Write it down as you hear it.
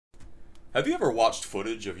Have you ever watched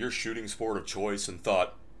footage of your shooting sport of choice and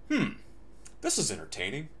thought, this is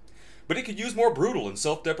entertaining, but it could use more brutal and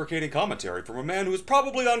self-deprecating commentary from a man who is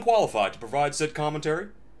probably unqualified to provide said commentary?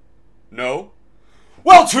 No?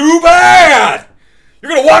 Well, too bad!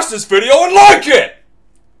 You're gonna watch this video and like it!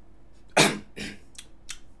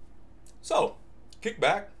 So, kick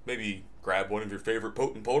back, maybe grab one of your favorite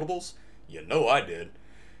potent potables, you know I did,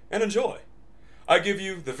 and enjoy. I give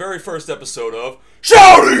you the very first episode of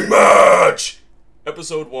Shouting Match!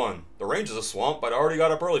 Episode 1. The range is a swamp, but I already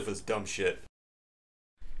got up early for this dumb shit.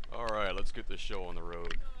 Alright, let's get this show on the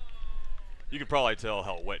road. You can probably tell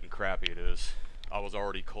how wet and crappy it is. I was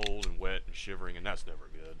already cold and wet and shivering, and that's never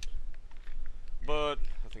good. But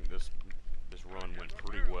I think this run went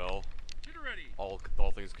pretty well. All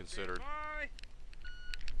things considered.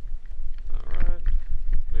 Alright.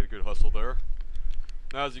 Made a good hustle there.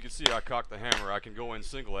 Now, as you can see, I cocked the hammer. I can go in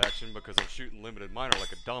single action because I'm shooting limited minor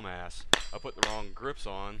like a dumbass. I put the wrong grips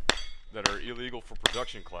on that are illegal for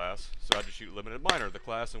production class, so I had to shoot limited minor, the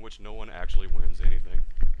class in which no one actually wins anything.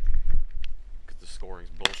 Because the scoring's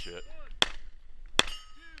bullshit.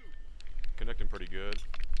 Connecting pretty good.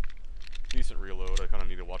 Decent reload. I kind of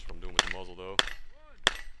need to watch what I'm doing with the muzzle, though.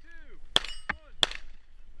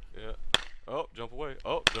 Yeah. Oh, jump away.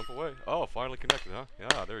 Oh, jump away. Oh, finally connected, huh?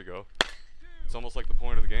 Yeah, there you go. It's almost like the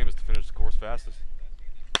point of the game is to finish the course fastest.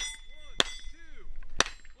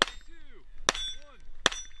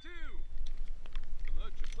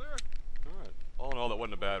 Alright. All in all, that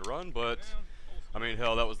wasn't a bad run, but I mean,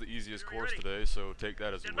 hell, that was the easiest course today, so take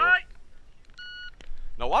that as you will.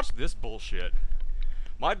 Now watch this bullshit.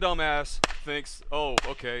 My dumbass thinks, oh,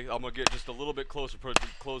 okay, I'm gonna get just a little bit closer,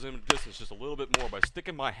 close in distance just a little bit more by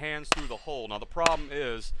sticking my hands through the hole. Now the problem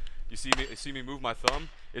is, you see me move my thumb?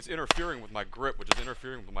 It's interfering with my grip, which is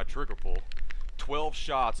interfering with my trigger pull. 12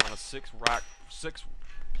 shots on a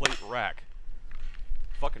 6-plate rack.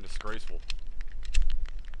 Fucking disgraceful.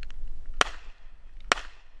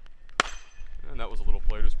 And that was a little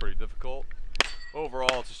plate. It was pretty difficult.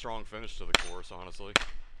 Overall, it's a strong finish to the course, honestly.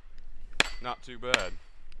 Not too bad.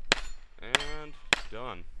 And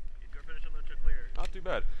done. Not too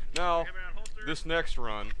bad. Now, this next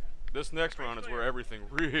run is where everything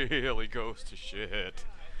really goes to shit.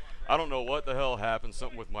 I don't know what the hell happened.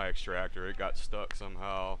 Something with my extractor. It got stuck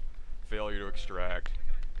somehow. Failure to extract.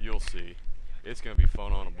 You'll see. It's gonna be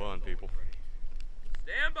fun on a bun, people.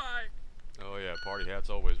 Stand by. Oh yeah, party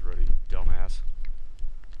hat's always ready, dumbass.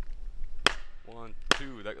 1,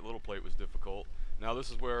 2. That little plate was difficult. Now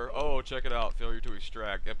this is where, oh, check it out. Failure to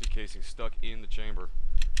extract. Empty casing stuck in the chamber.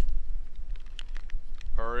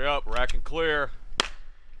 Hurry up, rack and clear.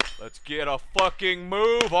 Let's get a fucking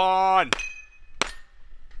move on!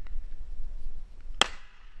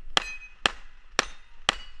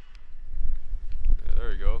 Yeah,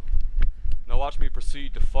 there you go. Now watch me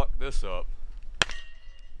proceed to fuck this up.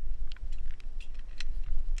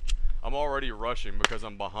 I'm already rushing because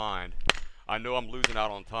I'm behind. I know I'm losing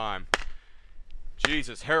out on time.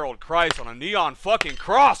 Jesus, Harold Christ on a neon fucking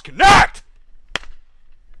cross, connect!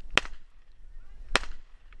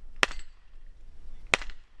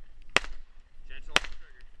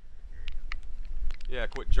 Yeah,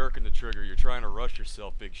 quit jerking the trigger. You're trying to rush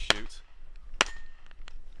yourself, big shoots.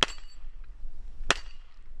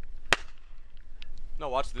 Now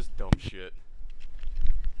watch this dumb shit.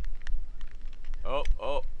 Oh,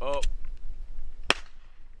 oh, oh.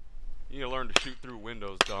 You need to learn to shoot through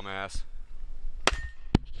windows, dumbass.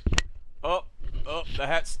 Oh, oh, the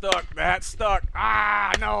hat's stuck. The hat's stuck.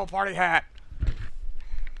 Ah, no, party hat.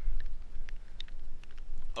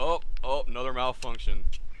 Oh, oh, another malfunction.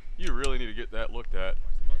 You really need to get that looked at.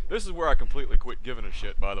 This is where I completely quit giving a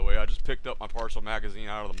shit, by the way. I just picked up my partial magazine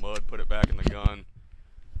out of the mud, put it back in the gun.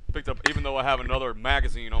 Picked up, even though I have another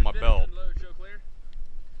magazine on my belt.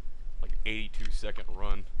 Like 82-second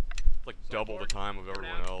run. It's like double the time of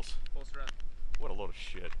everyone else. What a load of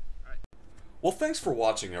shit. Well, thanks for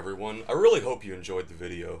watching, everyone. I really hope you enjoyed the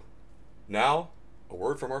video. Now, a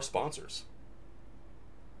word from our sponsors.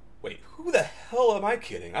 Wait, who the hell am I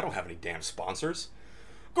kidding? I don't have any damn sponsors.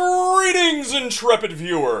 Greetings, intrepid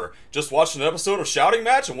viewer! Just watched an episode of Shouting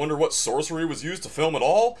Match and wonder what sorcery was used to film it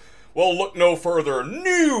all? Well, look no further.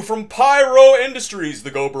 New from Pyro Industries,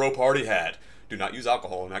 the GoBro Party Hat. Do not use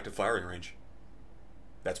alcohol in active firing range.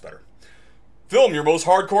 That's better. Film your most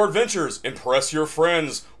hardcore adventures, impress your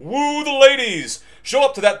friends, woo the ladies, show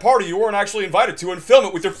up to that party you weren't actually invited to and film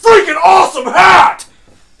it with your freaking awesome hat!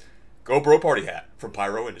 GoBro Party Hat from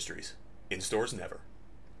Pyro Industries. In stores never.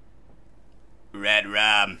 Red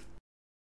rum.